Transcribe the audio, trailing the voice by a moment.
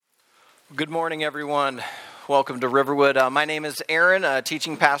Good morning, everyone. Welcome to Riverwood. My name is Aaron,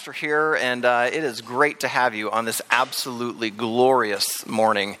 teaching pastor here, and it is great to have you on this absolutely glorious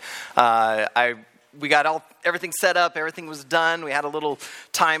morning. We got everything set up, everything was done. We had a little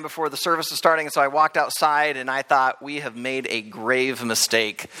time before the service was starting, so I walked outside, and I thought, we have made a grave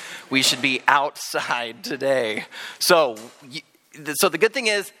mistake. We should be outside today. So the good thing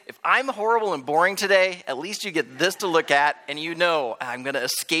is, if I'm horrible and boring today, at least you get this to look at, and you know I'm going to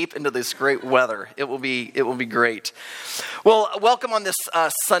escape into this great weather. It will be great. Well, welcome on this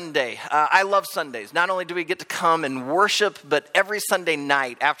Sunday. I love Sundays. Not only do we get to come and worship, but every Sunday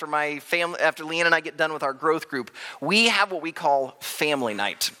night after Leanne and I get done with our growth group, we have what we call family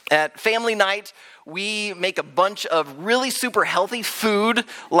night. At family night, we make a bunch of really super healthy food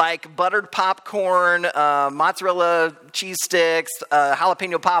like buttered popcorn, mozzarella cheese sticks,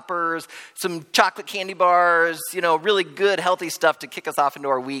 jalapeno poppers, some chocolate candy bars, really good healthy stuff to kick us off into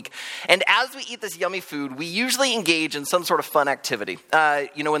our week. And as we eat this yummy food, we usually engage in some sort of fun activity.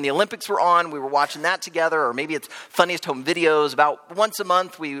 When the Olympics were on, we were watching that together, or maybe it's Funniest Home Videos. About once a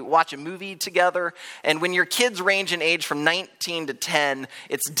month, we watch a movie together. And when your kids range in age from 19 to 10,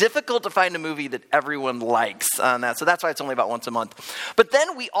 it's difficult to find a movie that everyone likes on that. So that's why it's only about once a month. But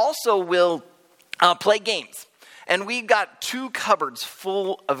then we also will play games. And we've got two cupboards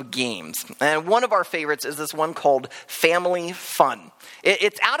full of games. And one of our favorites is this one called Family Fun.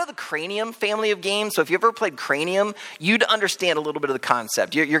 It's out of the Cranium family of games. So if you ever played Cranium, you'd understand a little bit of the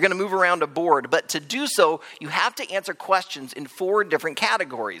concept. You're going to move around a board. But to do so, you have to answer questions in 4 different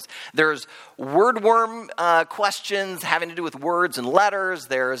categories. There's wordworm questions having to do with words and letters.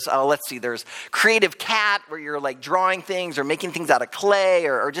 There's Creative Cat, where you're like drawing things or making things out of clay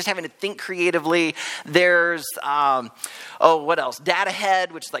or just having to think creatively. There's what else? Data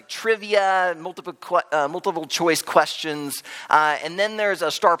Head, which is like trivia, multiple choice questions. And then there's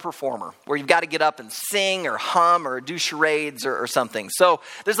a Star Performer, where you've got to get up and sing or hum or do charades or something. So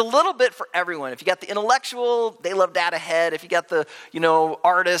there's a little bit for everyone. If you got the intellectual, they love Data Head. If you got the,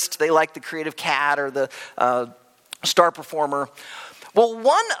 artist, they like the Creative Cat or the Star Performer. Well,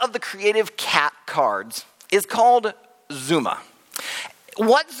 one of the Creative Cat cards is called Zuma.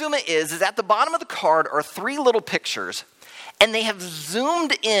 What Zuma is at the bottom of the card are 3 little pictures, and they have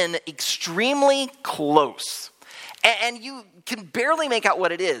zoomed in extremely close. And you can barely make out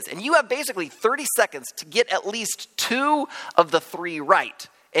what it is. And you have basically 30 seconds to get at least 2 of the 3 right.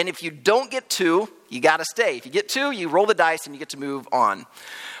 And if you don't get 2, you got to stay. If you get 2, you roll the dice and you get to move on.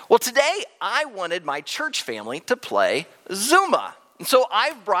 Well, today I wanted my church family to play Zuma. And so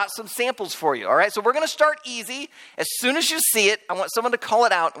I've brought some samples for you, all right? So we're going to start easy. As soon as you see it, I want someone to call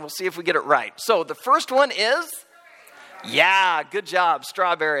it out, and we'll see if we get it right. So the first one is, yeah, good job,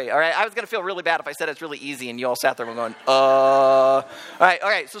 strawberry. All right, I was going to feel really bad if I said it's really easy, and you all sat there and going, All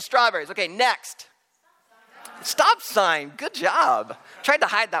right, so strawberries. Okay, next. Stop sign, good job. Tried to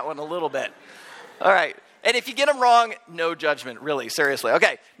hide that one a little bit. All right, and if you get them wrong, no judgment, really, seriously.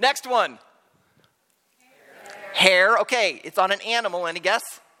 Okay, next one. Hair. Okay, it's on an animal. Any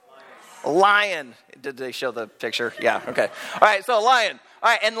guess? Lion. Did they show the picture? Yeah, okay. All right, so a lion. All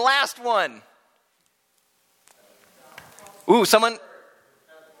right, and last one. Ooh, someone?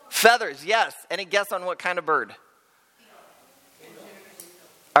 Feathers, yes. Any guess on what kind of bird?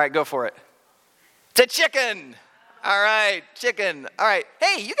 All right, go for it. It's a chicken. All right, chicken. All right.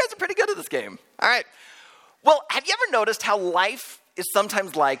 Hey, you guys are pretty good at this game. All right. Well, have you ever noticed how life is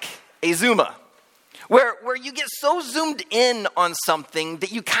sometimes like a Zuma? Where you get so zoomed in on something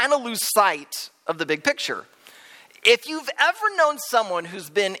that you kind of lose sight of the big picture. If you've ever known someone who's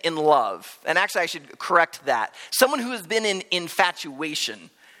been in love, and actually I should correct that, someone who has been in infatuation,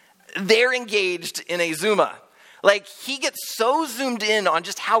 they're engaged in a Zuma. Like, he gets so zoomed in on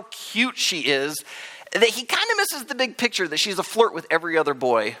just how cute she is that he kind of misses the big picture that she's a flirt with every other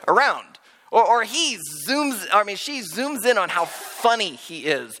boy around. Or she zooms in on how funny he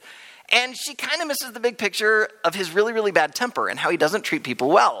is. And she kind of misses the big picture of his really, really bad temper and how he doesn't treat people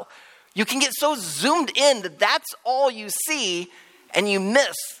well. You can get so zoomed in that that's all you see, and you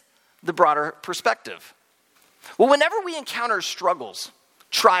miss the broader perspective. Well, whenever we encounter struggles,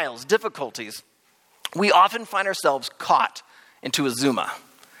 trials, difficulties, we often find ourselves caught into a Zuma.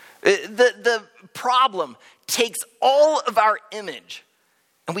 The problem takes all of our image,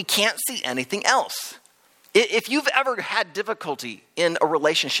 and we can't see anything else. If you've ever had difficulty in a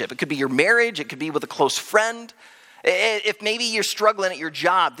relationship, it could be your marriage, it could be with a close friend. If maybe you're struggling at your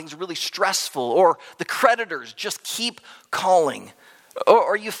job, things are really stressful, or the creditors just keep calling,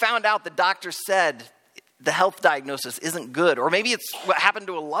 or you found out the doctor said the health diagnosis isn't good, or maybe it's what happened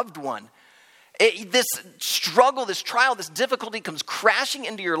to a loved one. This struggle, this trial, this difficulty comes crashing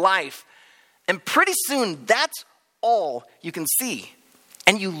into your life, And pretty soon, that's all you can see.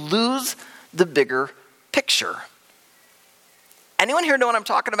 And you lose the bigger picture. Anyone here know what I'm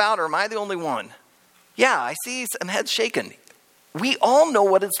talking about, or am I the only one? Yeah, I see some heads shaking. We all know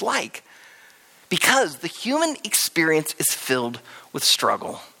what it's like because the human experience is filled with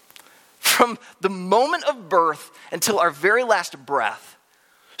struggle. From the moment of birth until our very last breath,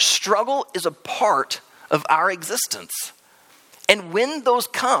 struggle is a part of our existence. And when those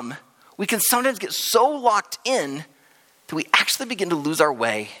come, we can sometimes get so locked in that we actually begin to lose our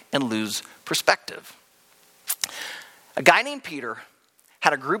way and lose perspective. A guy named Peter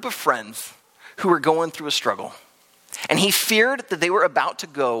had a group of friends who were going through a struggle. And he feared that they were about to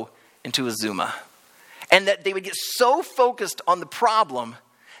go into a Zuma. And that they would get so focused on the problem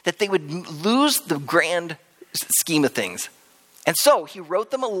that they would lose the grand scheme of things. And so he wrote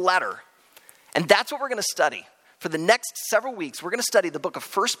them a letter. And that's what we're going to study. For the next several weeks, we're going to study the book of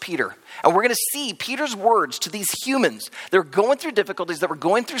 1 Peter. And we're going to see Peter's words to these humans that are going through difficulties, that were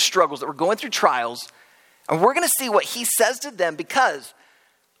going through struggles, that were going through trials. And we're going to see what he says to them because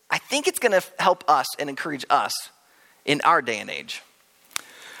I think it's going to help us and encourage us in our day and age.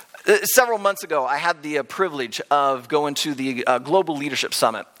 Several months ago, I had the privilege of going to the Global Leadership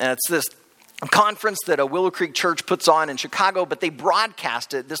Summit. And it's this conference that a Willow Creek Church puts on in Chicago, but they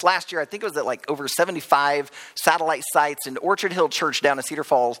broadcast it this last year. I think it was at like over 75 satellite sites, and Orchard Hill Church down in Cedar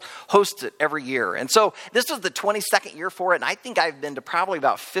Falls hosts it every year. And so this was the 22nd year for it, and I think I've been to probably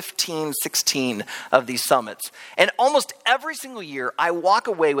about 15, 16 of these summits. And almost every single year, I walk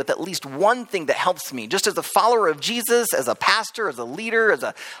away with at least one thing that helps me, just as a follower of Jesus, as a pastor, as a leader, as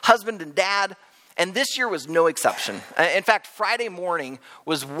a husband and dad. And this year was no exception. In fact, Friday morning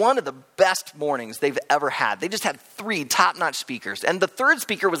was one of the best mornings they've ever had. They just had 3 top-notch speakers. And the third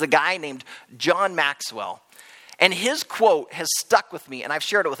speaker was a guy named John Maxwell. And his quote has stuck with me, and I've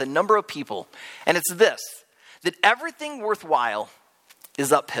shared it with a number of people. And it's this, that everything worthwhile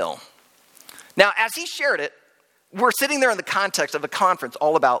is uphill. Now, as he shared it, we're sitting there in the context of a conference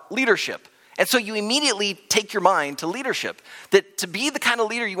all about leadership. And so you immediately take your mind to leadership. That to be the kind of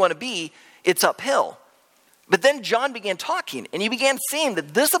leader you want to be, it's uphill. But then John began talking, and he began saying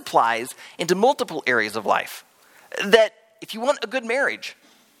that this applies into multiple areas of life. That if you want a good marriage,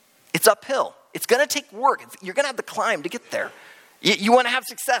 it's uphill. It's going to take work. You're going to have to climb to get there. You want to have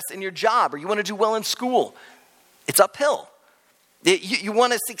success in your job, or you want to do well in school, it's uphill. You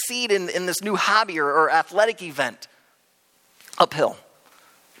want to succeed in this new hobby or athletic event, uphill.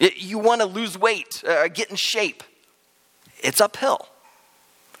 You want to lose weight, get in shape, it's uphill.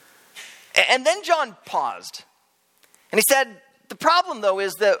 And then John paused, and he said, the problem, though,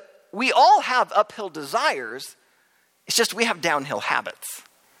 is that we all have uphill desires. It's just we have downhill habits.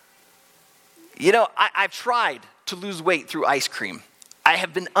 You know, I've tried to lose weight through ice cream. I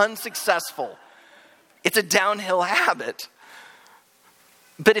have been unsuccessful. It's a downhill habit.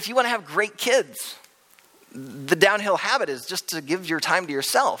 But if you want to have great kids, the downhill habit is just to give your time to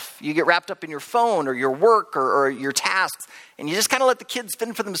yourself. You get wrapped up in your phone or your work or your tasks, and you just kind of let the kids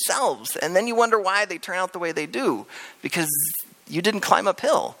fend for themselves. And then you wonder why they turn out the way they do, because you didn't climb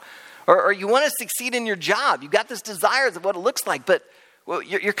uphill. Or you want to succeed in your job. You've got this desires of what it looks like, but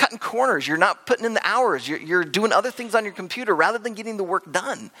you're cutting corners. You're not putting in the hours. You're doing other things on your computer rather than getting the work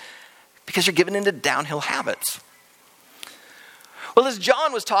done because you're giving into downhill habits. Well, as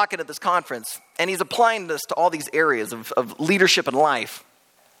John was talking at this conference, and he's applying this to all these areas of leadership and life,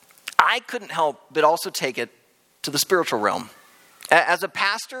 I couldn't help but also take it to the spiritual realm. As a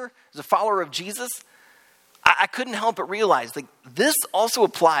pastor, as a follower of Jesus, I couldn't help but realize that this also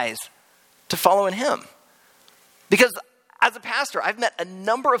applies to following him. Because as a pastor, I've met a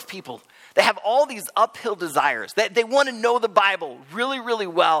number of people that have all these uphill desires. They want to know the Bible really, really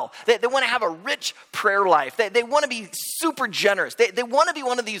well. They want to have a rich prayer life. They want to be super generous. They want to be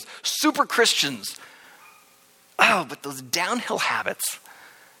one of these super Christians. Oh, but those downhill habits.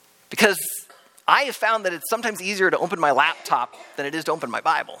 Because I have found that it's sometimes easier to open my laptop than it is to open my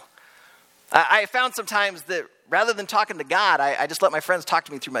Bible. I have found sometimes that rather than talking to God, I just let my friends talk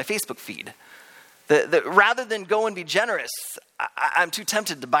to me through my Facebook feed. That rather than go and be generous, I'm too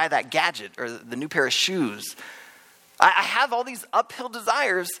tempted to buy that gadget or the new pair of shoes. I have all these uphill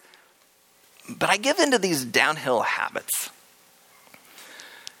desires, but I give into these downhill habits.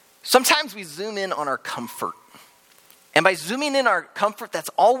 Sometimes we zoom in on our comfort. And by zooming in our comfort, that's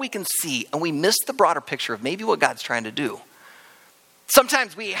all we can see, and we miss the broader picture of maybe what God's trying to do.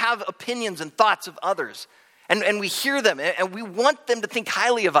 Sometimes we have opinions and thoughts of others, and we hear them, and we want them to think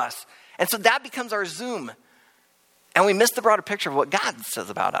highly of us. And so that becomes our zoom. And we miss the broader picture of what God says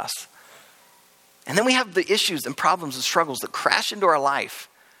about us. And then we have the issues and problems and struggles that crash into our life.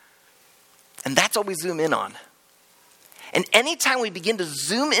 And that's all we zoom in on. And anytime we begin to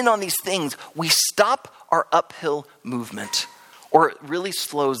zoom in on these things, we stop our uphill movement, or it really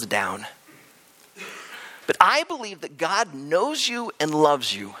slows down. But I believe that God knows you and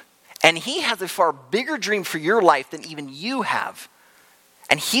loves you, and he has a far bigger dream for your life than even you have.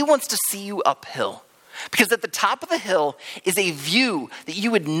 And he wants to see you uphill. Because at the top of the hill is a view that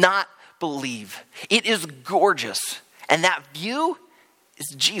you would not believe. It is gorgeous. And that view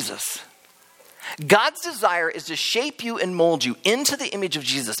is Jesus. God's desire is to shape you and mold you into the image of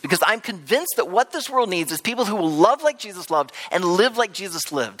Jesus, because I'm convinced that what this world needs is people who will love like Jesus loved and live like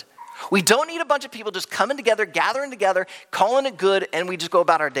Jesus lived. We don't need a bunch of people just coming together, gathering together, calling it good, and we just go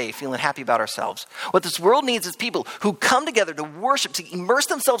about our day feeling happy about ourselves. What this world needs is people who come together to worship, to immerse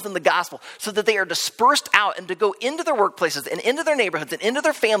themselves in the gospel so that they are dispersed out and to go into their workplaces and into their neighborhoods and into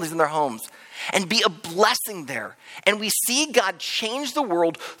their families and their homes and be a blessing there. And we see God change the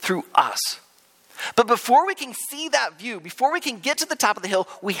world through us. But before we can see that view, before we can get to the top of the hill,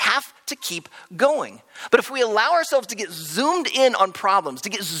 we have to keep going. But if we allow ourselves to get zoomed in on problems,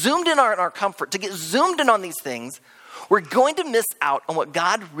 to get zoomed in on our comfort, to get zoomed in on these things, we're going to miss out on what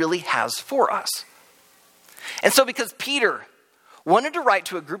God really has for us. And so because Peter wanted to write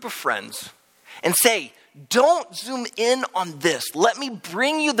to a group of friends and say, don't zoom in on this. Let me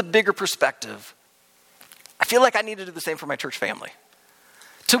bring you the bigger perspective. I feel like I need to do the same for my church family.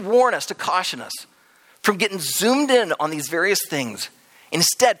 To warn us, to caution us from getting zoomed in on these various things.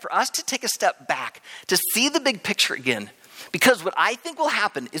 Instead, for us to take a step back, to see the big picture again. Because what I think will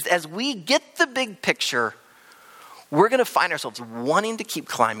happen is as we get the big picture, we're going to find ourselves wanting to keep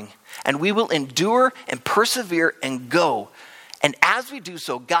climbing. And we will endure and persevere and go. And as we do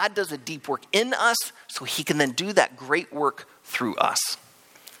so, God does a deep work in us so he can then do that great work through us.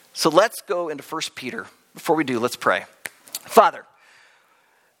 So let's go into 1 Peter. Before we do, let's pray. Father,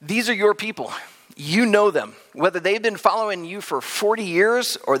 these are your people. You know them. Whether they've been following you for 40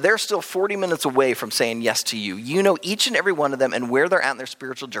 years or they're still 40 minutes away from saying yes to you. You know each and every one of them and where they're at in their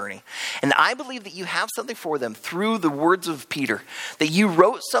spiritual journey. And I believe that you have something for them through the words of Peter. That you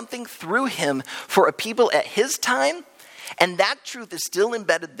wrote something through him for a people at his time. And that truth is still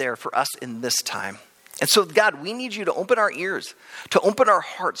embedded there for us in this time. And so, God, we need you to open our ears, to open our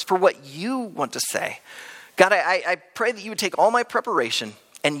hearts for what you want to say. God, I pray that you would take all my preparation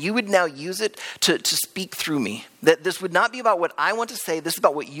and you would now use it to speak through me. That this would not be about what I want to say. This is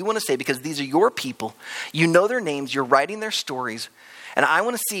about what you want to say, because these are your people. You know their names. You're writing their stories. And I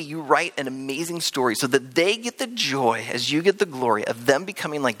want to see you write an amazing story so that they get the joy as you get the glory of them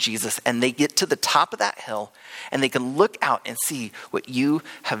becoming like Jesus. And they get to the top of that hill and they can look out and see what you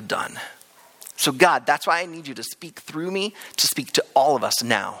have done. So God, that's why I need you to speak through me, to speak to all of us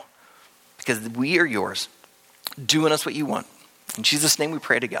now. Because we are yours. Do in us what you want. In Jesus' name we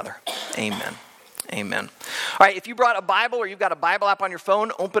pray together. Amen. Amen. All right, if you brought a Bible or you've got a Bible app on your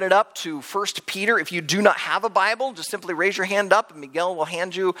phone, open it up to 1 Peter. If you do not have a Bible, just simply raise your hand up and Miguel will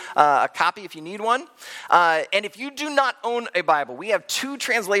hand you a copy if you need one. And if you do not own a Bible, we have 2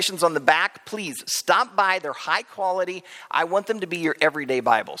 translations on the back. Please stop by. They're high quality. I want them to be your everyday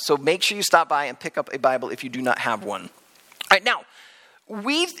Bible. So make sure you stop by and pick up a Bible if you do not have one. All right, now,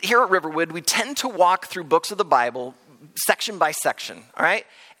 we here at Riverwood, we tend to walk through books of the Bible section by section, all right?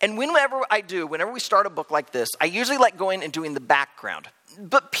 And whenever we start a book like this, I usually like going and doing the background.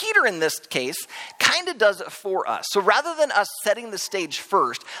 But Peter, in this case, kind of does it for us. So rather than us setting the stage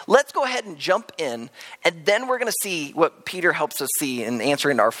first, let's go ahead and jump in, and then we're going to see what Peter helps us see in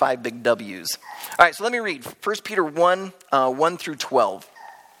answering our 5 big W's. All right, so let me read 1 Peter 1, 1 through 12.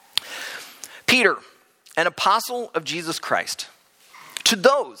 Peter, an apostle of Jesus Christ, to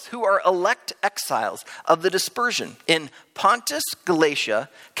those who are elect exiles of the dispersion in Pontus, Galatia,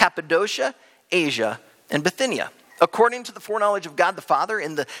 Cappadocia, Asia, and Bithynia, according to the foreknowledge of God the Father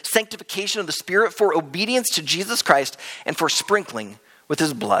in the sanctification of the Spirit for obedience to Jesus Christ and for sprinkling with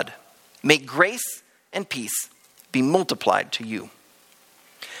his blood. May grace and peace be multiplied to you.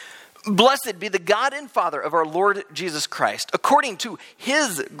 Blessed be the God and Father of our Lord Jesus Christ, according to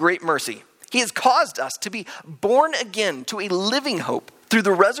his great mercy. He has caused us to be born again to a living hope through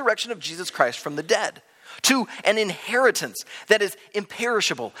the resurrection of Jesus Christ from the dead, to an inheritance that is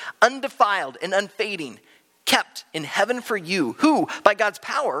imperishable, undefiled, and unfading, kept in heaven for you, who, by God's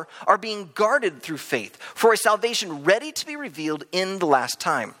power, are being guarded through faith for a salvation ready to be revealed in the last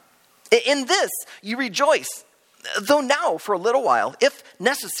time. In this you rejoice, though now for a little while, if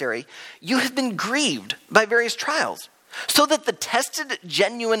necessary, you have been grieved by various trials, so that the tested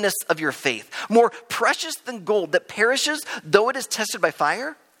genuineness of your faith, more precious than gold that perishes though it is tested by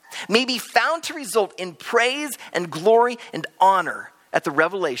fire, may be found to result in praise and glory and honor at the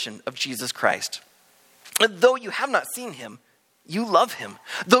revelation of Jesus Christ. Though you have not seen him, you love him.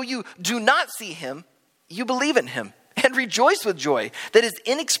 Though you do not see him, you believe in him and rejoice with joy that is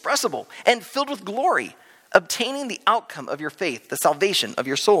inexpressible and filled with glory, obtaining the outcome of your faith, the salvation of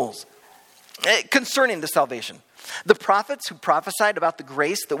your souls. Concerning the salvation, the prophets who prophesied about the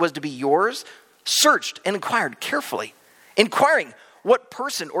grace that was to be yours searched and inquired carefully, inquiring what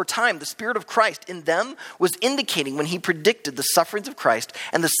person or time the Spirit of Christ in them was indicating when he predicted the sufferings of Christ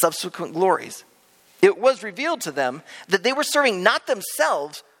and the subsequent glories. It was revealed to them that they were serving not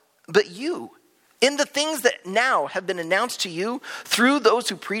themselves, but you, in the things that now have been announced to you through those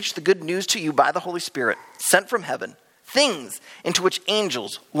who preach the good news to you by the Holy Spirit, sent from heaven, things into which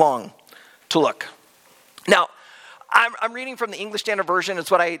angels long to look. Now, I'm reading from the English Standard Version. It's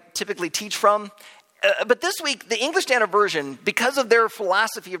what I typically teach from. But this week, the English Standard Version, because of their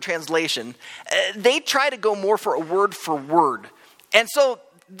philosophy of translation, they try to go more for a word for word. And so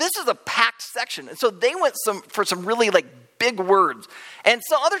this is a packed section. And so they went for some really big words. And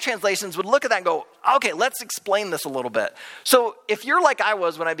so other translations would look at that and go, okay, let's explain this a little bit. So if you're like I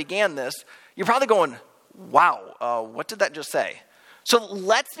was when I began this, you're probably going, wow, what did that just say? So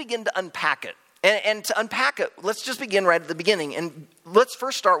let's begin to unpack it. And to unpack it, let's just begin right at the beginning. And let's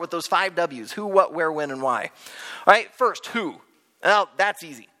first start with those 5 W's: who, what, where, when, and why. All right, first, who? Well, that's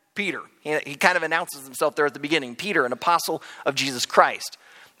easy. Peter. He kind of announces himself there at the beginning. Peter, an apostle of Jesus Christ.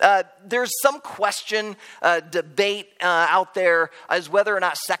 There's some question, debate out there as whether or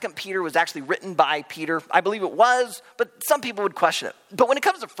not 2 Peter was actually written by Peter. I believe it was, but some people would question it. But when it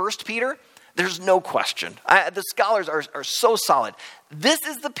comes to 1 Peter, there's no question. The scholars are so solid. This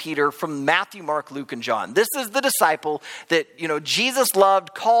is the Peter from Matthew, Mark, Luke, and John. This is the disciple that, Jesus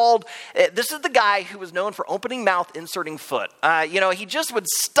loved, called. This is the guy who was known for opening mouth, inserting foot. He just would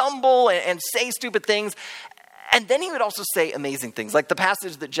stumble and say stupid things. And then he would also say amazing things, like the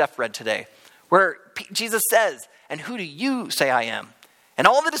passage that Jeff read today, where Jesus says, "And who do you say I am?" And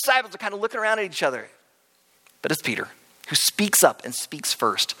all the disciples are kind of looking around at each other. But it's Peter who speaks up and speaks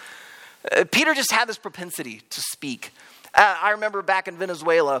first. Peter just had this propensity to speak. I remember back in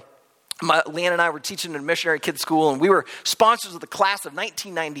Venezuela, Leanne and I were teaching in a missionary kids school, and we were sponsors of the class of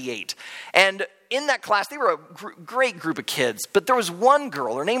 1998. And in that class, they were a great group of kids, but there was one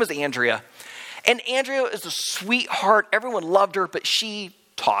girl, her name was Andrea. And Andrea is a sweetheart. Everyone loved her, but she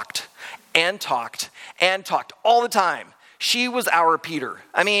talked and talked and talked all the time. She was our Peter.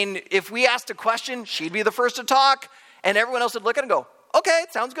 I mean, if we asked a question, she'd be the first to talk, and everyone else would look at it and go, okay,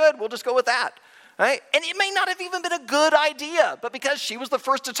 sounds good. We'll just go with that, right? And it may not have even been a good idea, but because she was the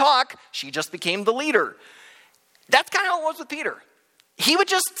first to talk, she just became the leader. That's kind of how it was with Peter. He would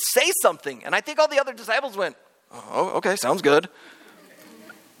just say something, and I think all the other disciples went, oh, okay, sounds good.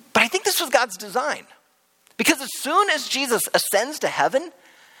 But I think this was God's design, because as soon as Jesus ascends to heaven,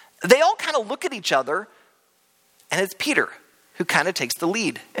 they all kind of look at each other, and it's Peter who kind of takes the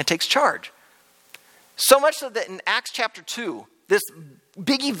lead and takes charge. So much so that in Acts chapter 2, this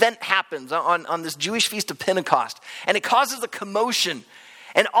big event happens on this Jewish feast of Pentecost, and it causes a commotion.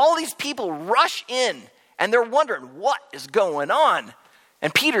 And all these people rush in, and they're wondering, what is going on?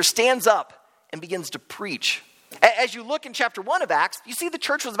 And Peter stands up and begins to preach. As you look in chapter 1 of Acts, you see the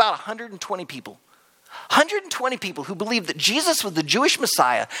church was about 120 people. 120 people who believed that Jesus was the Jewish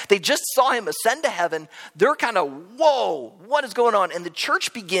Messiah. They just saw him ascend to heaven. They're kind of, whoa, what is going on? And the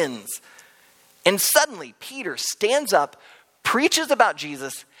church begins. And suddenly, Peter stands up, preaches about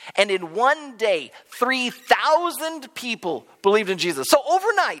Jesus, and in one day, 3,000 people believed in Jesus. So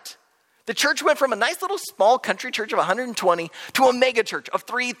overnight, the church went from a nice little small country church of 120 to a mega church of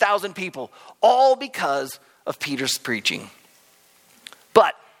 3,000 people, all because of Peter's preaching.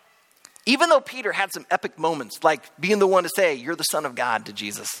 But even though Peter had some epic moments, like being the one to say, "You're the Son of God" to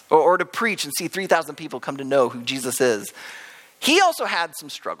Jesus, or to preach and see 3,000 people come to know who Jesus is, he also had some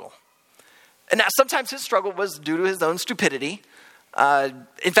struggle. And now sometimes his struggle was due to his own stupidity.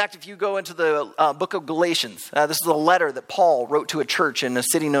 In fact, if you go into the book of Galatians, this is a letter that Paul wrote to a church in a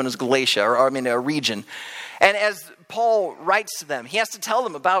city known as Galatia, a region. And as Paul writes to them, he has to tell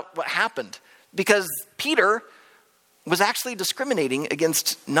them about what happened, because Peter was actually discriminating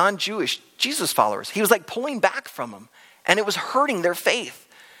against non-Jewish Jesus followers. He was pulling back from them, and it was hurting their faith.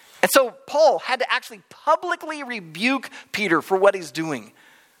 And so Paul had to actually publicly rebuke Peter for what he's doing.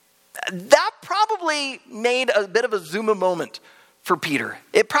 That probably made a bit of a Zuma moment for Peter.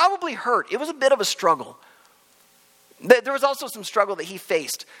 It probably hurt. It was a bit of a struggle. There was also some struggle that he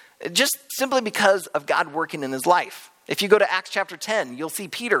faced, just simply because of God working in his life. If you go to Acts chapter 10, you'll see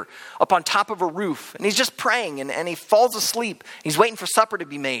Peter up on top of a roof, and he's just praying, and he falls asleep. He's waiting for supper to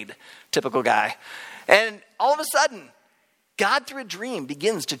be made. Typical guy. And all of a sudden, God through a dream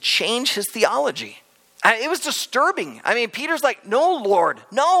begins to change his theology. It was disturbing. I mean, Peter's like, no, Lord,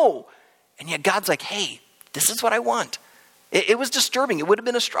 no. And yet God's like, hey, this is what I want. It was disturbing. It would have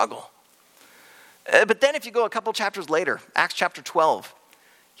been a struggle. But then if you go a couple chapters later, Acts chapter 12,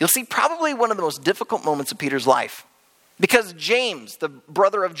 you'll see probably one of the most difficult moments of Peter's life. Because James, the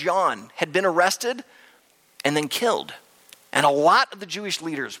brother of John, had been arrested and then killed. And a lot of the Jewish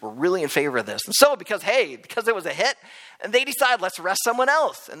leaders were really in favor of this. And so because it was a hit, and they decide, let's arrest someone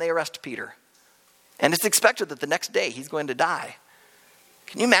else. And they arrest Peter. And it's expected that the next day he's going to die.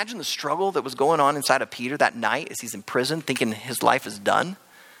 Can you imagine the struggle that was going on inside of Peter that night as he's in prison thinking his life is done?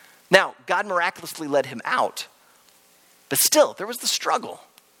 Now, God miraculously led him out. But still, there was the struggle.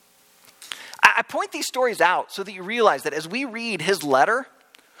 I point these stories out so that you realize that as we read his letter,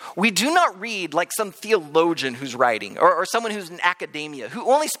 we do not read like some theologian who's writing or someone who's in academia who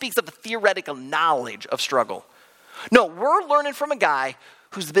only speaks of the theoretical knowledge of struggle. No, we're learning from a guy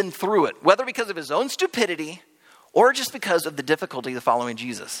who's been through it, whether because of his own stupidity or just because of the difficulty of following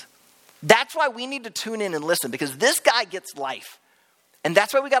Jesus. That's why we need to tune in and listen, because this guy gets life. And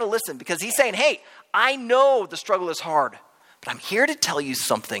that's why we got to listen, because he's saying, hey, I know the struggle is hard, but I'm here to tell you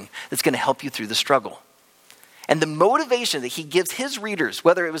something that's going to help you through the struggle. And the motivation that he gives his readers,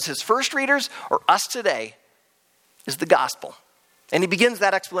 whether it was his first readers or us today, is the gospel. And he begins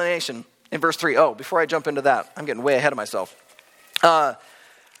that explanation in verse 3. Oh, before I jump into that, I'm getting way ahead of myself.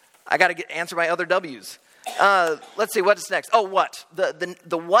 I got to answer my other W's. Let's see, what's next? Oh, what?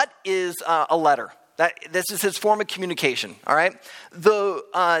 The what is a letter. This is his form of communication, all right?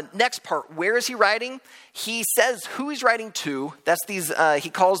 The next part, where is he writing? He says who he's writing to. That's these, he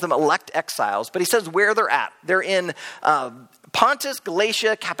calls them elect exiles, but he says where they're at. They're in Pontus,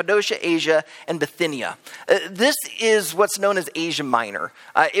 Galatia, Cappadocia, Asia, and Bithynia. This is what's known as Asia Minor.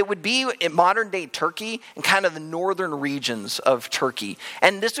 It would be in modern-day Turkey and kind of the northern regions of Turkey.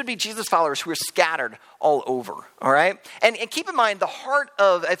 And this would be Jesus followers who are scattered all over, all right? And keep in mind, the heart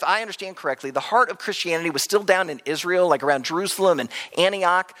of, if I understand correctly, the heart of Christianity was still down in Israel, like around Jerusalem and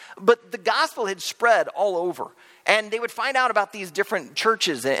Antioch, but the gospel had spread all over. And they would find out about these different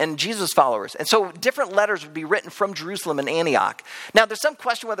churches and Jesus followers. And so different letters would be written from Jerusalem and Antioch. Now, there's some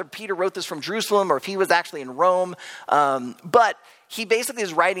question whether Peter wrote this from Jerusalem or if he was actually in Rome. But he basically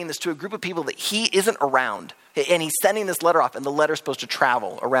is writing this to a group of people that he isn't around. And he's sending this letter off, and the letter's supposed to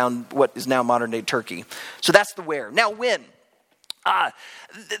travel around what is now modern-day Turkey. So that's the where. Now, when?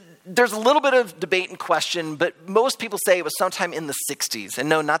 There's a little bit of debate and question, but most people say it was sometime in the 60s. And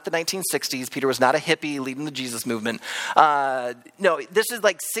no, not the 1960s. Peter was not a hippie leading the Jesus movement. No, this is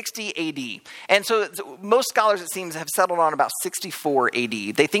like 60 AD. And so most scholars, it seems, have settled on about 64 AD.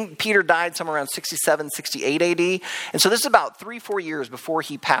 They think Peter died somewhere around 67, 68 AD. And so this is about 3-4 years before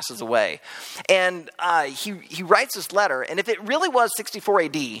he passes away. And he writes this letter. And if it really was 64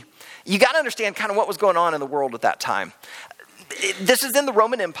 AD, you got to understand kind of what was going on in the world at that time. This is in the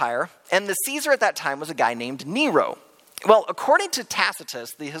Roman Empire, and the Caesar at that time was a guy named Nero. Well, according to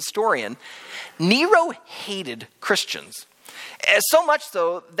Tacitus, the historian, Nero hated Christians. So much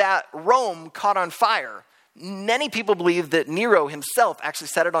so that Rome caught on fire. Many people believe that Nero himself actually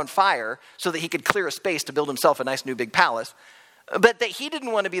set it on fire so that he could clear a space to build himself a nice new big palace. But that he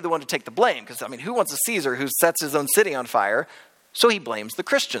didn't want to be the one to take the blame, because, who wants a Caesar who sets his own city on fire? So he blames the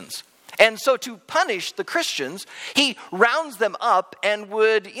Christians. And so to punish the Christians, he rounds them up and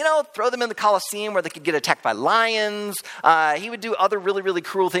would, throw them in the Colosseum where they could get attacked by lions. He would do other really, really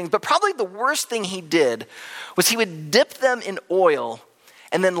cruel things. But probably the worst thing he did was he would dip them in oil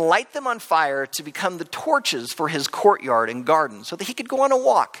and then light them on fire to become the torches for his courtyard and garden so that he could go on a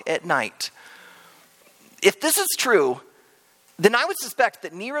walk at night. If this is true, then I would suspect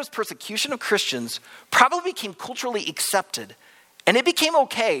that Nero's persecution of Christians probably became culturally accepted. And it became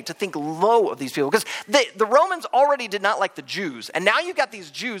okay to think low of these people, because the Romans already did not like the Jews. And now you've got these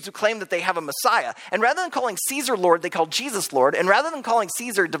Jews who claim that they have a Messiah. And rather than calling Caesar Lord, they called Jesus Lord. And rather than calling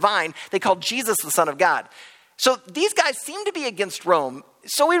Caesar divine, they called Jesus the Son of God. So these guys seem to be against Rome,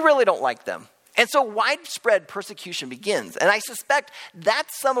 so we really don't like them. And so widespread persecution begins. And I suspect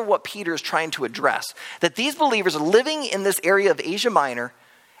that's some of what Peter is trying to address. That these believers are living in this area of Asia Minor,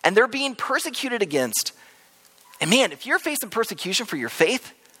 and they're being persecuted against. And man, if you're facing persecution for your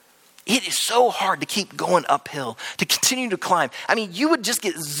faith, it is so hard to keep going uphill, to continue to climb. You would just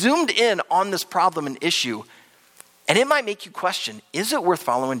get zoomed in on this problem and issue, and it might make you question, is it worth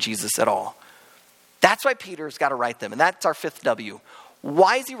following Jesus at all? That's why Peter's got to write them, and that's our fifth W.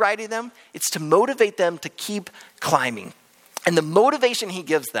 Why is he writing them? It's to motivate them to keep climbing. And the motivation he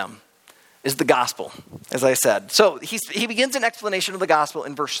gives them, is the gospel, as I said. So he begins an explanation of the gospel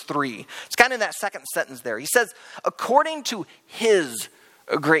in verse 3. It's kind of in that second sentence there. He says, according to his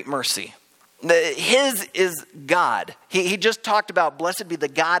great mercy. His is God. He just talked about blessed be the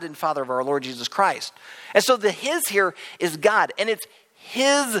God and Father of our Lord Jesus Christ. And so the his here is God, and it's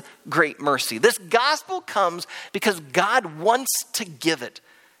his great mercy. This gospel comes because God wants to give it.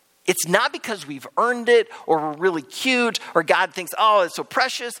 It's not because we've earned it or we're really cute or God thinks, oh, it's so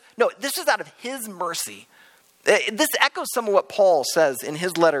precious. No, this is out of his mercy. This echoes some of what Paul says in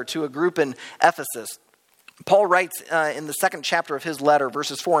his letter to a group in Ephesus. Paul writes in the second chapter of his letter,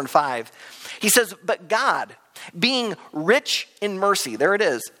 verses 4 and 5. He says, but God, being rich in mercy, there it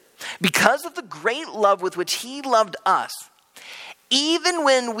is, because of the great love with which he loved us, even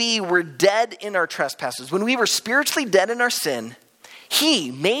when we were dead in our trespasses, when we were spiritually dead in our sin,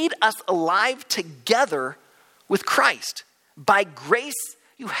 he made us alive together with Christ. By grace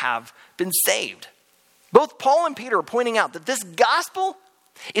you have been saved. Both Paul and Peter are pointing out that this gospel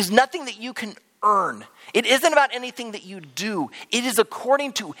is nothing that you can earn. It isn't about anything that you do. It is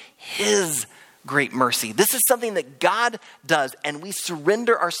according to his great mercy. This is something that God does, and we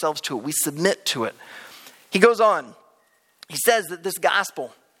surrender ourselves to it. We submit to it. He goes on. He says that this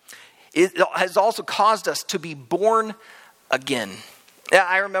gospel has also caused us to be born again.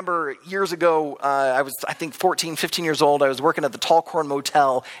 I remember years ago, I was, 14, 15 years old. I was working at the Tall Corn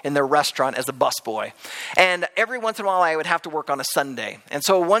Motel in their restaurant as a busboy. And every once in a while, I would have to work on a Sunday. And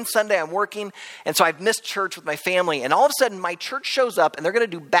so one Sunday, I'm working, and so I've missed church with my family. And all of a sudden, my church shows up, and they're going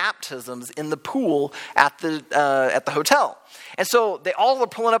to do baptisms in the pool at the hotel. And so they all are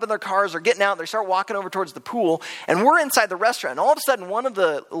pulling up in their cars, they're getting out, they start walking over towards the pool, and we're inside the restaurant. And all of a sudden, one of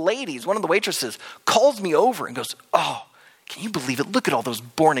the waitresses, calls me over and goes, oh, can you believe it? Look at all those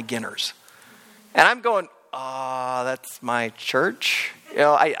born-againers. And I'm going, that's my church?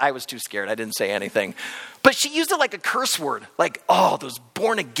 I was too scared. I didn't say anything. But she used it like a curse word, like, oh, those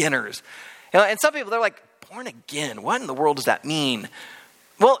born-againers. And some people, they're like, born again? What in the world does that mean?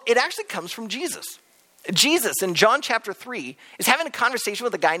 Well, it actually comes from Jesus. Jesus, in John chapter 3, is having a conversation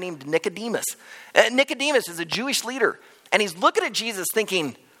with a guy named Nicodemus. Nicodemus is a Jewish leader, and he's looking at Jesus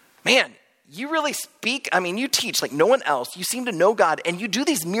thinking, man, you really speak, you teach like no one else. You seem to know God, and you do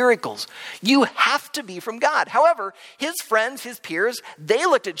these miracles. You have to be from God. However, his friends, his peers, they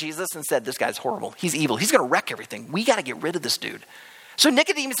looked at Jesus and said, this guy's horrible. He's evil. He's going to wreck everything. We got to get rid of this dude. So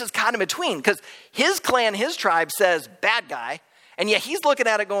Nicodemus is caught in between because his clan, his tribe says, bad guy. And yet he's looking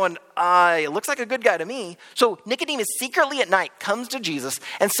at it going, it looks like a good guy to me. So Nicodemus secretly at night comes to Jesus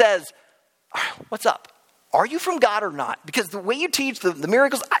and says, what's up? Are you from God or not? Because the way you teach the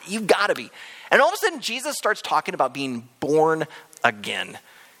miracles, you've got to be. And all of a sudden, Jesus starts talking about being born again.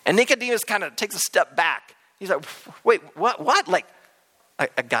 And Nicodemus kind of takes a step back. He's like, wait, what? Like,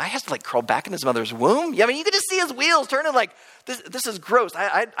 a guy has to crawl back in his mother's womb? Yeah, you could just see his wheels turning like, this is gross.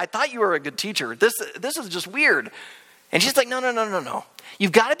 I thought you were a good teacher. This is just weird. And she's like, no.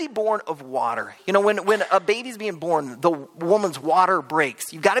 You've got to be born of water. When a baby's being born, the woman's water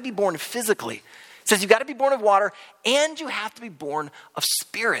breaks. You've got to be born physically. It says you've got to be born of water and you have to be born of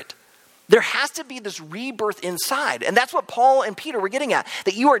spirit. There has to be this rebirth inside. And that's what Paul and Peter were getting at,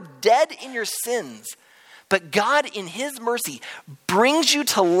 that you are dead in your sins. But God, in his mercy, brings you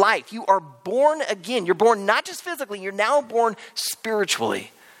to life. You are born again. You're born not just physically, you're now born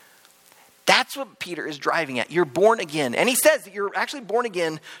spiritually. That's what Peter is driving at. You're born again. And he says that you're actually born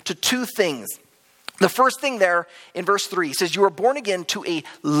again to two things. The first thing there in verse 3, he says you are born again to a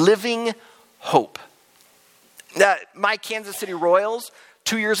living hope. My Kansas City Royals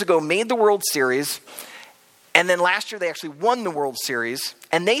 2 years ago made the World Series, and then last year they actually won the World Series,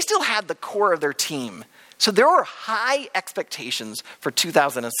 and they still had the core of their team. So there were high expectations for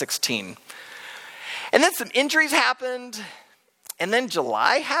 2016. And then some injuries happened, and then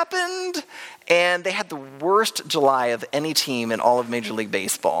July happened, and they had the worst July of any team in all of Major League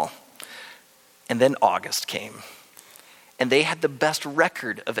Baseball. And then August came. And they had the best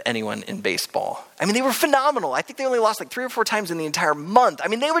record of anyone in baseball. They were phenomenal. I think they only lost 3 or 4 times in the entire month.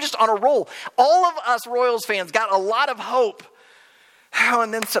 They were just on a roll. All of us Royals fans got a lot of hope.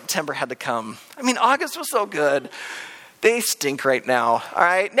 And then September had to come. August was so good. They stink right now, all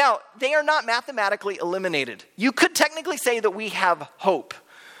right? Now, they are not mathematically eliminated. You could technically say that we have hope,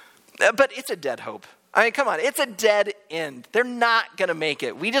 but it's a dead hope. Come on, it's a dead end. They're not going to make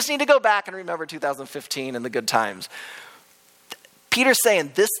it. We just need to go back and remember 2015 and the good times. Peter's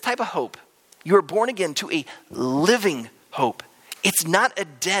saying this type of hope, you are born again to a living hope. It's not a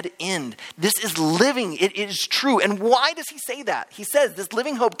dead end. This is living. It is true. And why does he say that? He says this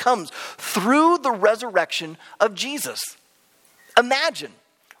living hope comes through the resurrection of Jesus. Imagine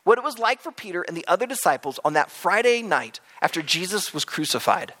what it was like for Peter and the other disciples on that Friday night after Jesus was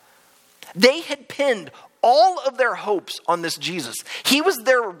crucified. They had pinned all of their hopes on this Jesus. He was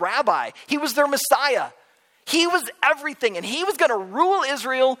their rabbi. He was their Messiah. He was everything, and he was going to rule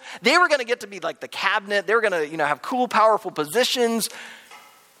Israel. They were going to get to be like the cabinet. They were going to, have cool, powerful positions.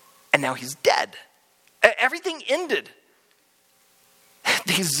 And now he's dead. Everything ended.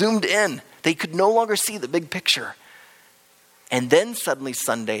 They zoomed in. They could no longer see the big picture. And then suddenly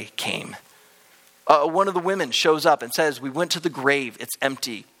Sunday came. One of the women shows up and says, "We went to the grave. It's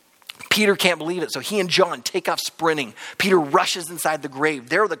empty." Peter can't believe it, so he and John take off sprinting. Peter rushes inside the grave.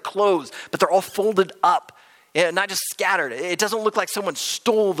 There are the clothes, but they're all folded up, not just scattered. It doesn't look like someone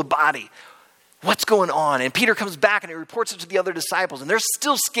stole the body. What's going on? And Peter comes back and he reports it to the other disciples, and they're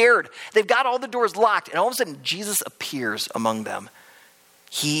still scared. They've got all the doors locked, and all of a sudden Jesus appears among them.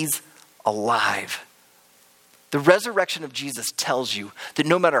 He's alive. The resurrection of Jesus tells you that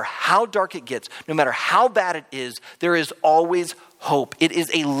no matter how dark it gets, no matter how bad it is, there is always hope. It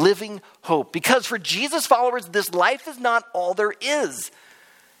is a living hope. Because for Jesus followers, this life is not all there is.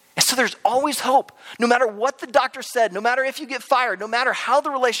 And so there's always hope. No matter what the doctor said, no matter if you get fired, no matter how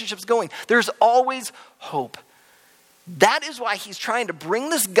the relationship's going, there's always hope. That is why he's trying to bring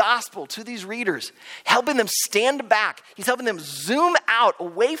this gospel to these readers, helping them stand back. He's helping them zoom out,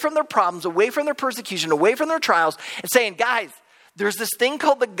 away from their problems, away from their persecution, away from their trials, and saying, guys, there's this thing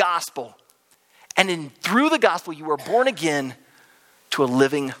called the gospel. And through the gospel, you are born again to a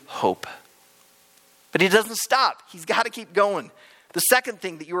living hope. But he doesn't stop. He's got to keep going. The second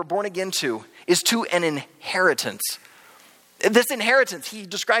thing that you were born again to is to an inheritance. This inheritance, he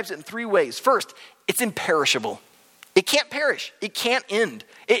describes it in three ways. First, it's imperishable. It can't perish. It can't end.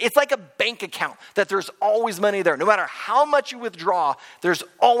 It's like a bank account that there's always money there. No matter how much you withdraw, there's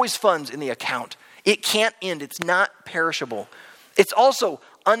always funds in the account. It can't end. It's not perishable. It's also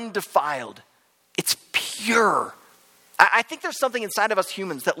undefiled. It's pure. I think there's something inside of us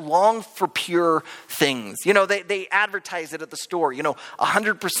humans that long for pure things. They advertise it at the store,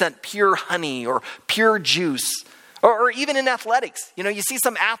 100% pure honey or pure juice. Or even in athletics, you see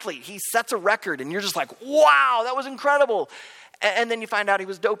some athlete, he sets a record and you're just like, wow, that was incredible. And then you find out he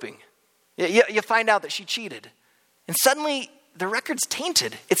was doping. You find out that she cheated. And suddenly the record's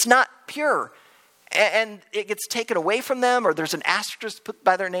tainted. It's not pure. And it gets taken away from them, or there's an asterisk put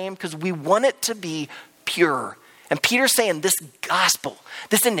by their name because we want it to be pure. And Peter's saying this gospel,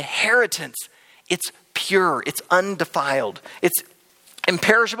 this inheritance, it's pure, it's undefiled, it's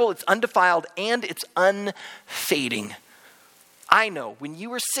imperishable, it's undefiled, and it's unfading. I know when you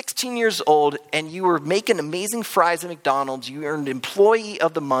were 16 years old and you were making amazing fries at McDonald's, you earned employee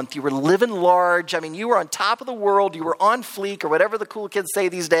of the month, you were living large. You were on top of the world, you were on fleek, or whatever the cool kids say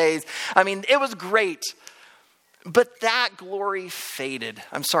these days. It was great. But that glory faded.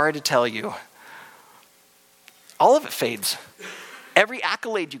 I'm sorry to tell you. All of it fades. Every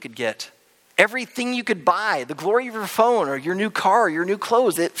accolade you could get, everything you could buy, the glory of your phone or your new car, or your new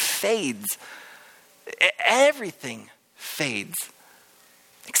clothes, it fades. Everything fades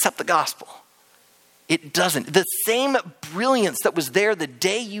except the gospel. It doesn't. The same brilliance that was there the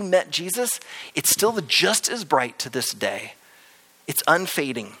day you met Jesus, it's still just as bright to this day. It's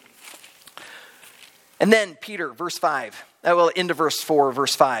unfading. And then Peter, verse 5, into verse 4,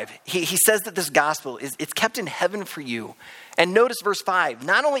 verse 5, he says that this gospel it's kept in heaven for you. And notice verse 5,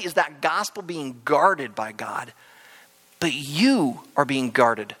 not only is that gospel being guarded by God, but you are being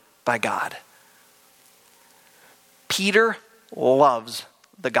guarded by God. Peter loves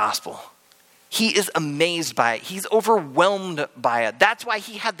the gospel. He is amazed by it. He's overwhelmed by it. That's why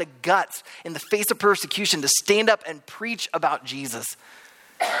he had the guts in the face of persecution to stand up and preach about Jesus.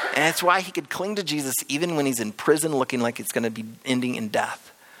 And it's why he could cling to Jesus even when he's in prison looking like it's going to be ending in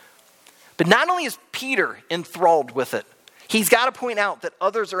death. But not only is Peter enthralled with it, he's got to point out that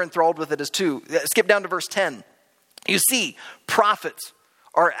others are enthralled with it as too. Skip down to verse 10. You see, prophets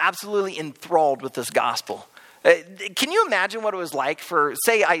are absolutely enthralled with this gospel. Can you imagine what it was like for,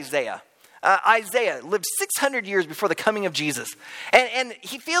 say, Isaiah? Isaiah lived 600 years before the coming of Jesus. And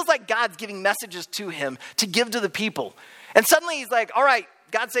he feels like God's giving messages to him to give to the people. And suddenly he's like, all right,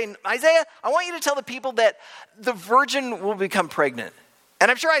 God's saying, Isaiah, I want you to tell the people that the virgin will become pregnant. And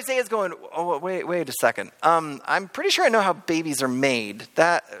I'm sure Isaiah's going, oh, wait a second. I'm pretty sure I know how babies are made.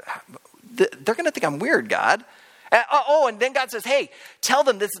 They're going to think I'm weird, God. And then God says, hey, tell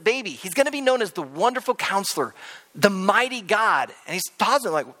them this baby, he's going to be known as the Wonderful Counselor, the Mighty God. And he's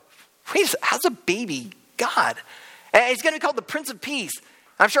pausing like, wait, how's a baby God? And he's going to be called the Prince of Peace.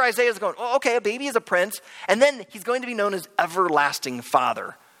 I'm sure Isaiah's going, oh, okay, a baby is a prince. And then he's going to be known as Everlasting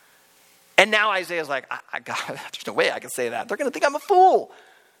Father. And now Isaiah's like, God, there's no way I can say that. They're going to think I'm a fool.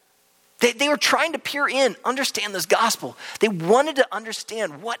 They were trying to peer in, understand this gospel. They wanted to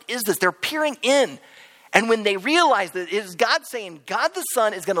understand, what is this? They're peering in. And when they realize that it is God saying, God the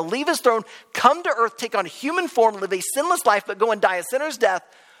Son is going to leave his throne, come to earth, take on human form, live a sinless life, but go and die a sinner's death,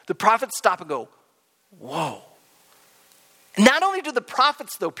 the prophets stop and go, whoa. Not only do the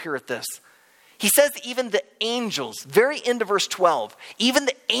prophets, though, peer at this, he says that even the angels, very end of verse 12, even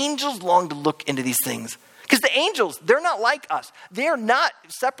the angels long to look into these things. Because the angels, they're not like us. They're not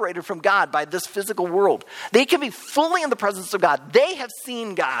separated from God by this physical world. They can be fully in the presence of God. They have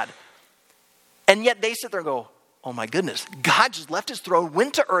seen God. And yet they sit there and go, oh my goodness, God just left his throne,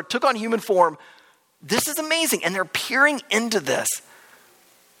 went to earth, took on human form. This is amazing. And they're peering into this.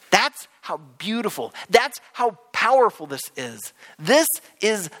 That's how beautiful, that's how powerful this is. This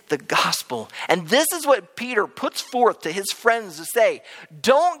is the gospel. And this is what Peter puts forth to his friends to say,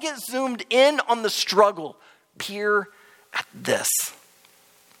 don't get zoomed in on the struggle. Peer at this.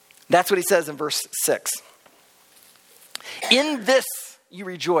 That's what he says in verse 6. In this you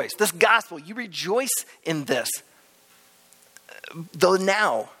rejoice. This gospel, you rejoice in this. Though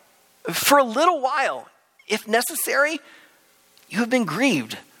now, for a little while, if necessary, you have been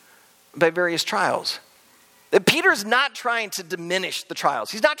grieved by various trials. Peter's not trying to diminish the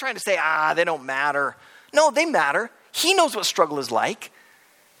trials. He's not trying to say, they don't matter. No, they matter. He knows what struggle is like.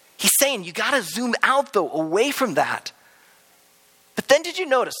 He's saying you got to zoom out, though, away from that. But then did you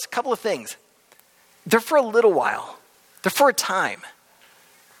notice a couple of things? They're for a little while. They're for a time.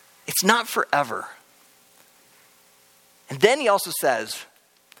 It's not forever. And then he also says,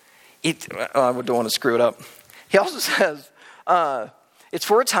 I don't want to screw it up. He also says, it's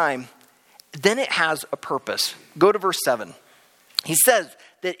for a time, then it has a purpose. Go to verse 7. He says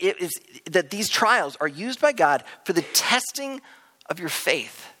that these trials are used by God for the testing of your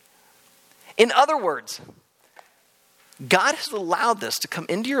faith. In other words, God has allowed this to come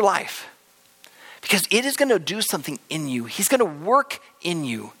into your life because it is going to do something in you. He's going to work in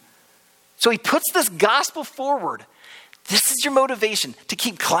you. So he puts this gospel forward. This is your motivation to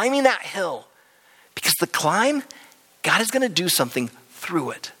keep climbing that hill, because the climb, God is going to do something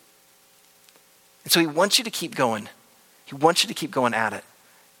through it. And so he wants you to keep going. He wants you to keep going at it.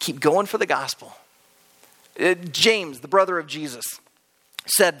 Keep going for the gospel. James, the brother of Jesus,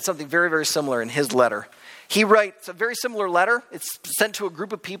 said something very, very similar in his letter. He writes a very similar letter. It's sent to a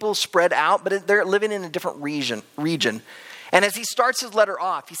group of people spread out, but they're living in a different region. And as he starts his letter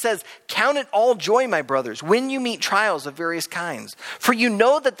off, he says, count it all joy, my brothers, when you meet trials of various kinds. For you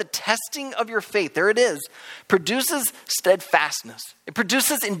know that the testing of your faith, there it is, produces steadfastness. It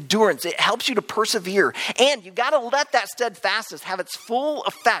produces endurance. It helps you to persevere. And you got to let that steadfastness have its full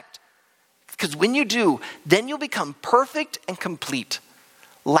effect. Because when you do, then you'll become perfect and complete,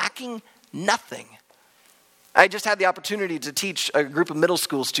 lacking nothing. I just had the opportunity to teach a group of middle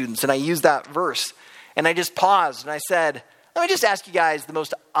school students, and I used that verse. And I just paused and I said, let me just ask you guys the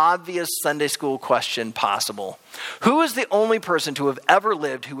most obvious Sunday school question possible. Who is the only person to have ever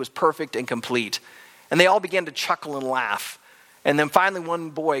lived who was perfect and complete? And they all began to chuckle and laugh. And then finally one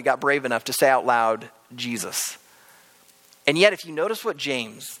boy got brave enough to say out loud, Jesus. And yet if you notice what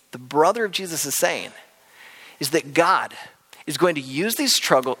James, the brother of Jesus, is saying, is that God is going to use these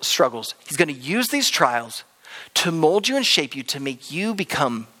struggles, he's going to use these trials to mold you and shape you to make you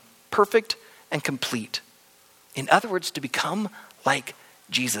become perfect and complete. In other words, to become like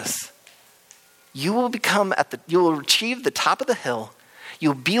Jesus. You will achieve the top of the hill.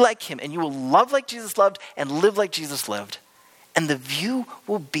 You'll be like him, and you will love like Jesus loved and live like Jesus lived. And the view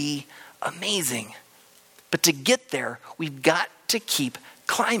will be amazing. But to get there, we've got to keep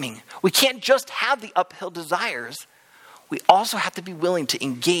climbing. We can't just have the uphill desires. We also have to be willing to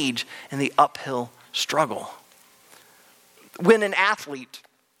engage in the uphill struggle. When an athlete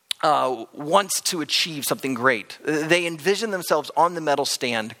wants to achieve something great, they envision themselves on the medal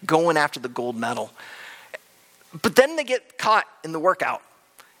stand going after the gold medal. But then they get caught in the workout,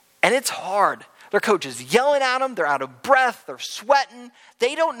 and it's hard. Their coach is yelling at them. They're out of breath. They're sweating.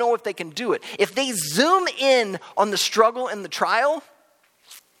 They don't know if they can do it. If they zoom in on the struggle and the trial,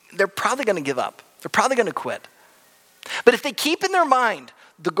 they're probably going to give up. They're probably going to quit. But if they keep in their mind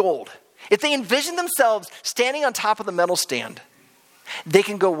the gold, if they envision themselves standing on top of the medal stand, they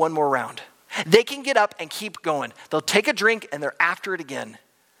can go one more round. They can get up and keep going. They'll take a drink and they're after it again.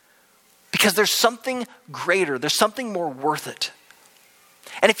 Because there's something greater. There's something more worth it.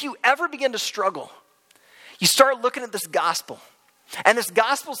 And if you ever begin to struggle, you start looking at this gospel. And this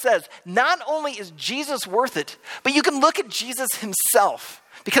gospel says, not only is Jesus worth it, but you can look at Jesus himself.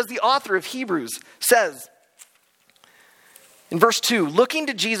 Because the author of Hebrews says, In verse 2, looking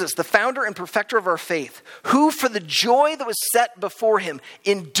to Jesus, the founder and perfecter of our faith, who for the joy that was set before him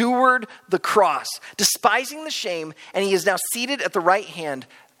endured the cross, despising the shame, and he is now seated at the right hand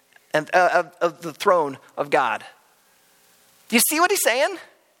of the throne of God. Do you see what he's saying?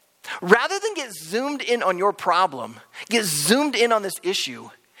 Rather than get zoomed in on your problem, get zoomed in on this issue,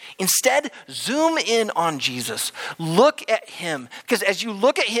 instead, zoom in on Jesus. Look at him, because as you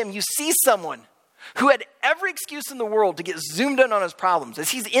look at him, you see someone who had every excuse in the world to get zoomed in on his problems. As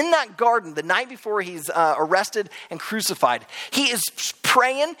he's in that garden the night before he's arrested and crucified, he is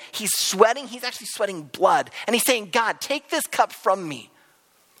praying, he's sweating, he's actually sweating blood. And he's saying, God, take this cup from me.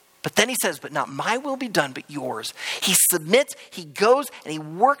 But then he says, but not my will be done, but yours. He submits, he goes, and he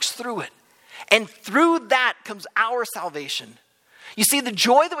works through it. And through that comes our salvation. You see, the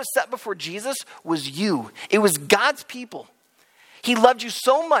joy that was set before Jesus was you. It was God's people. He loved you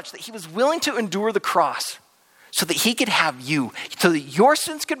so much that he was willing to endure the cross so that he could have you, so that your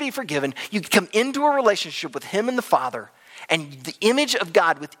sins could be forgiven. You could come into a relationship with him and the Father, and the image of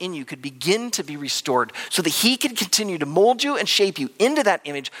God within you could begin to be restored so that he could continue to mold you and shape you into that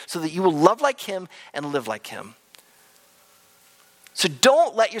image so that you will love like him and live like him. So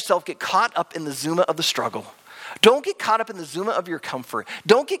don't let yourself get caught up in the Zuma of the struggle. Don't get caught up in the Zuma of your comfort.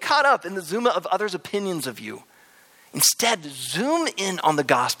 Don't get caught up in the Zuma of others' opinions of you. Instead, zoom in on the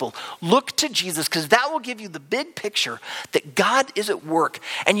gospel. Look to Jesus, because that will give you the big picture that God is at work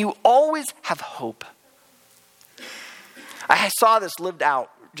and you always have hope. I saw this lived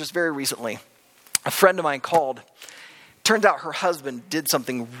out just very recently. A friend of mine called. Turns out her husband did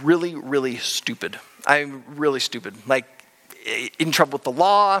something really, really stupid. I'm really stupid. Like in trouble with the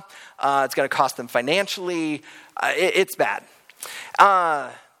law. It's going to cost them financially. It's bad.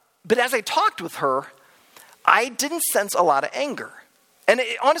 But as I talked with her, I didn't sense a lot of anger. And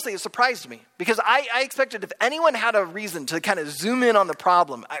honestly, it surprised me because I expected if anyone had a reason to kind of zoom in on the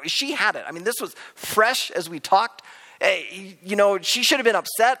problem, she had it. I mean, this was fresh as we talked. She should have been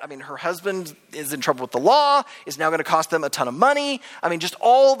upset. I mean, her husband is in trouble with the law, is now going to cost them a ton of money. I mean, just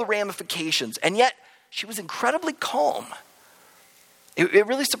all the ramifications. And yet, she was incredibly calm. It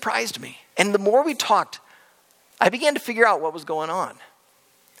really surprised me. And the more we talked, I began to figure out what was going on.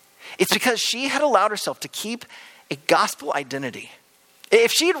 It's because she had allowed herself to keep a gospel identity.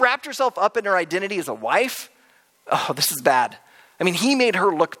 If she had wrapped herself up in her identity as a wife, oh, this is bad. I mean, he made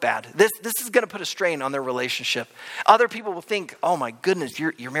her look bad. This is going to put a strain on their relationship. Other people will think, oh my goodness,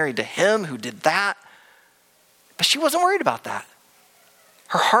 you're married to him who did that. But she wasn't worried about that.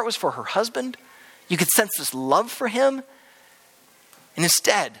 Her heart was for her husband. You could sense this love for him. And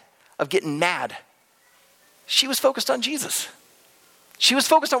instead of getting mad, she was focused on Jesus. She was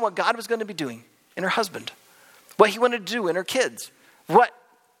focused on what God was going to be doing in her husband, what he wanted to do in her kids, what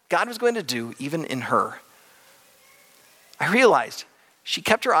God was going to do even in her. I realized she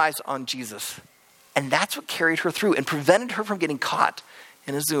kept her eyes on Jesus, and that's what carried her through and prevented her from getting caught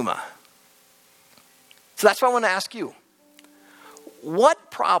in a Zuma. So that's why I want to ask you,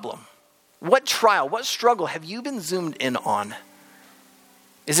 what problem, what trial, what struggle have you been zoomed in on?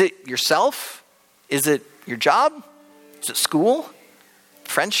 Is it yourself? Is it your job? Is it school?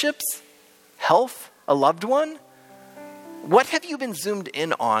 Friendships? Health? A loved one? What have you been zoomed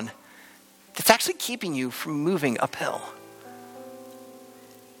in on that's actually keeping you from moving uphill?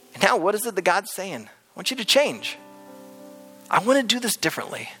 And now what is it that God's saying? I want you to change. I want to do this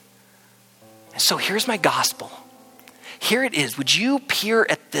differently. And so here's my gospel. Here it is. Would you peer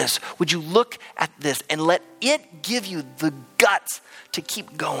at this? Would you look at this and let it give you the guts to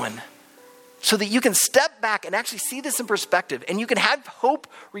keep going so that you can step back and actually see this in perspective and you can have hope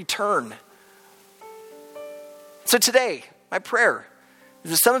return? So today, my prayer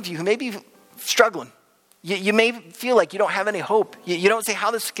is that some of you who may be struggling, you may feel like you don't have any hope. You don't say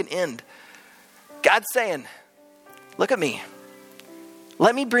how this can end. God's saying, look at me.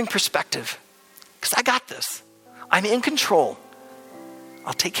 Let me bring perspective because I got this. I'm in control.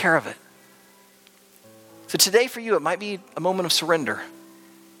 I'll take care of it. So today for you, it might be a moment of surrender.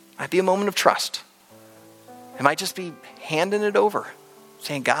 It might be a moment of trust. It might just be handing it over,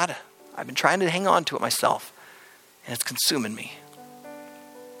 saying, God, I've been trying to hang on to it myself, and it's consuming me.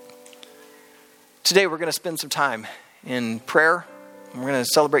 Today we're going to spend some time in prayer. And we're going to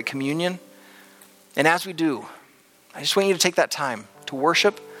celebrate communion. And as we do, I just want you to take that time to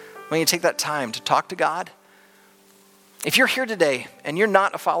worship. I want you to take that time to talk to God. If you're here today and you're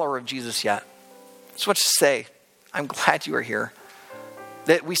not a follower of Jesus yet, I just want you to say, I'm glad you are here.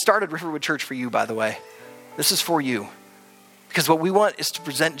 That we started Riverwood Church for you, by the way. This is for you. Because what we want is to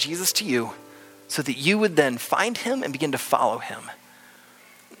present Jesus to you so that you would then find him and begin to follow him.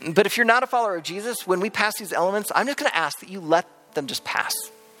 But if you're not a follower of Jesus, when we pass these elements, I'm just going to ask that you let them just pass.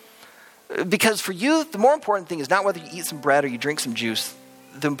 Because for you, the more important thing is not whether you eat some bread or you drink some juice.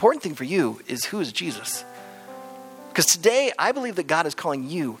 The important thing for you is, who is Jesus? Because today, I believe that God is calling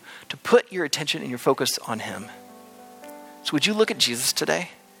you to put your attention and your focus on him. So would you look at Jesus today?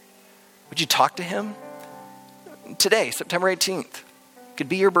 Would you talk to him? Today, September 18th, could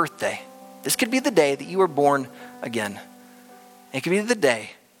be your birthday. This could be the day that you were born again. It could be the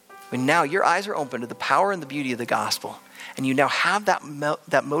day when now your eyes are open to the power and the beauty of the gospel. And you now have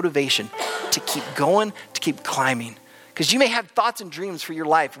that motivation to keep going, to keep climbing. Because you may have thoughts and dreams for your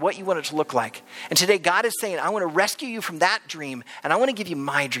life, what you want it to look like. And today God is saying, I want to rescue you from that dream, and I want to give you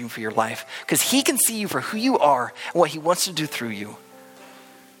my dream for your life. Because he can see you for who you are and what he wants to do through you.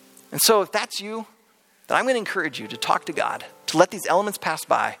 And so if that's you, then I'm going to encourage you to talk to God, to let these elements pass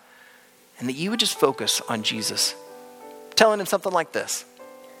by, and that you would just focus on Jesus. Telling him something like this: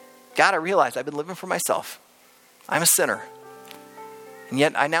 God, I realize I've been living for myself. I'm a sinner. And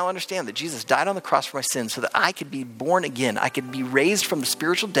yet I now understand that Jesus died on the cross for my sins so that I could be born again. I could be raised from the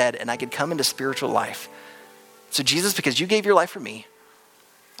spiritual dead and I could come into spiritual life. So Jesus, because you gave your life for me,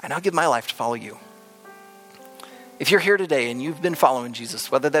 I now give my life to follow you. If you're here today and you've been following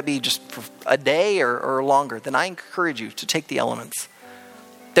Jesus, whether that be just for a day or longer, then I encourage you to take the elements.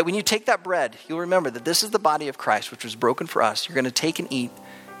 That when you take that bread, you'll remember that this is the body of Christ, which was broken for us. You're going to take and eat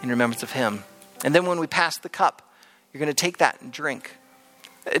in remembrance of him. And then when we pass the cup, you're going to take that and drink.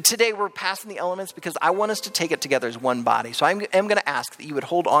 Today we're passing the elements because I want us to take it together as one body. So I'm going to ask that you would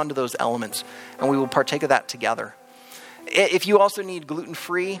hold on to those elements and we will partake of that together. If you also need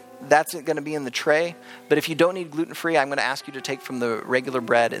gluten-free, that's going to be in the tray. But if you don't need gluten-free, I'm going to ask you to take from the regular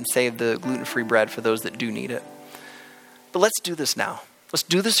bread and save the gluten-free bread for those that do need it. But let's do this now. Let's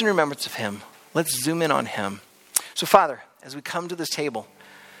do this in remembrance of him. Let's zoom in on him. So Father, as we come to this table,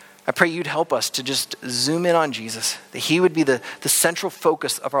 I pray you'd help us to just zoom in on Jesus, that he would be the central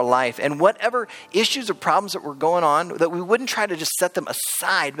focus of our life. And whatever issues or problems that were going on, that we wouldn't try to just set them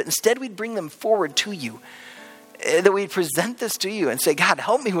aside, but instead we'd bring them forward to you. That we'd present this to you and say, God,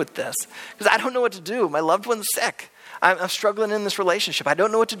 help me with this. Because I don't know what to do. My loved one's sick. I'm struggling in this relationship. I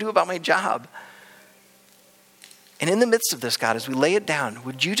don't know what to do about my job. And in the midst of this, God, as we lay it down,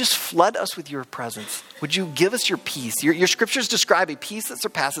 would you just flood us with your presence? Would you give us your peace? Your scriptures describe a peace that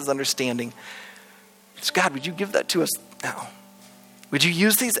surpasses understanding. So God, would you give that to us now? Would you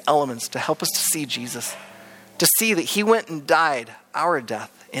use these elements to help us to see Jesus? To see that he went and died our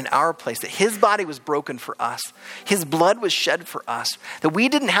death in our place, that his body was broken for us. His blood was shed for us, that we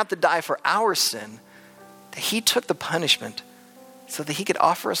didn't have to die for our sin, that he took the punishment so that he could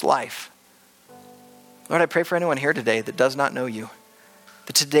offer us life. Lord, I pray for anyone here today that does not know you,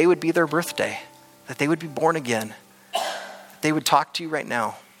 that today would be their birthday, that they would be born again, that they would talk to you right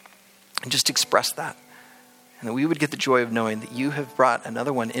now and just express that, and that we would get the joy of knowing that you have brought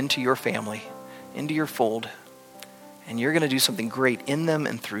another one into your family, into your fold, and you're going to do something great in them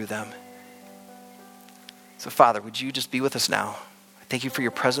and through them. So Father, would you just be with us now? I thank you for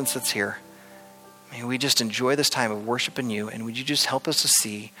your presence that's here. May we just enjoy this time of worshiping you, and would you just help us to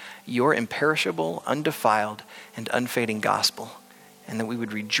see your imperishable, undefiled, and unfading gospel, and that we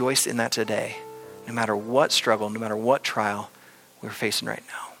would rejoice in that today, no matter what struggle, no matter what trial we're facing right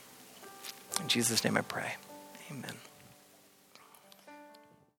now. In Jesus' name I pray, amen.